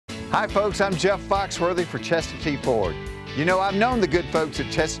Hi folks, I'm Jeff Foxworthy for Chestatee Ford. You know, I've known the good folks at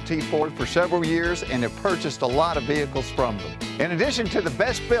Chestatee Ford for several years and have purchased a lot of vehicles from them. In addition to the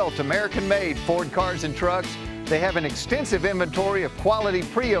best built American-made Ford cars and trucks, they have an extensive inventory of quality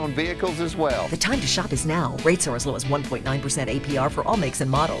pre-owned vehicles as well. The time to shop is now. Rates are as low as 1.9% APR for all makes and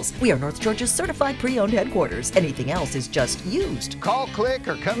models. We are North Georgia's certified pre-owned headquarters. Anything else is just used. Call, click,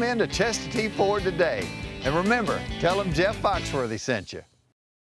 or come in to Chestatee Ford today. And remember, tell them Jeff Foxworthy sent you.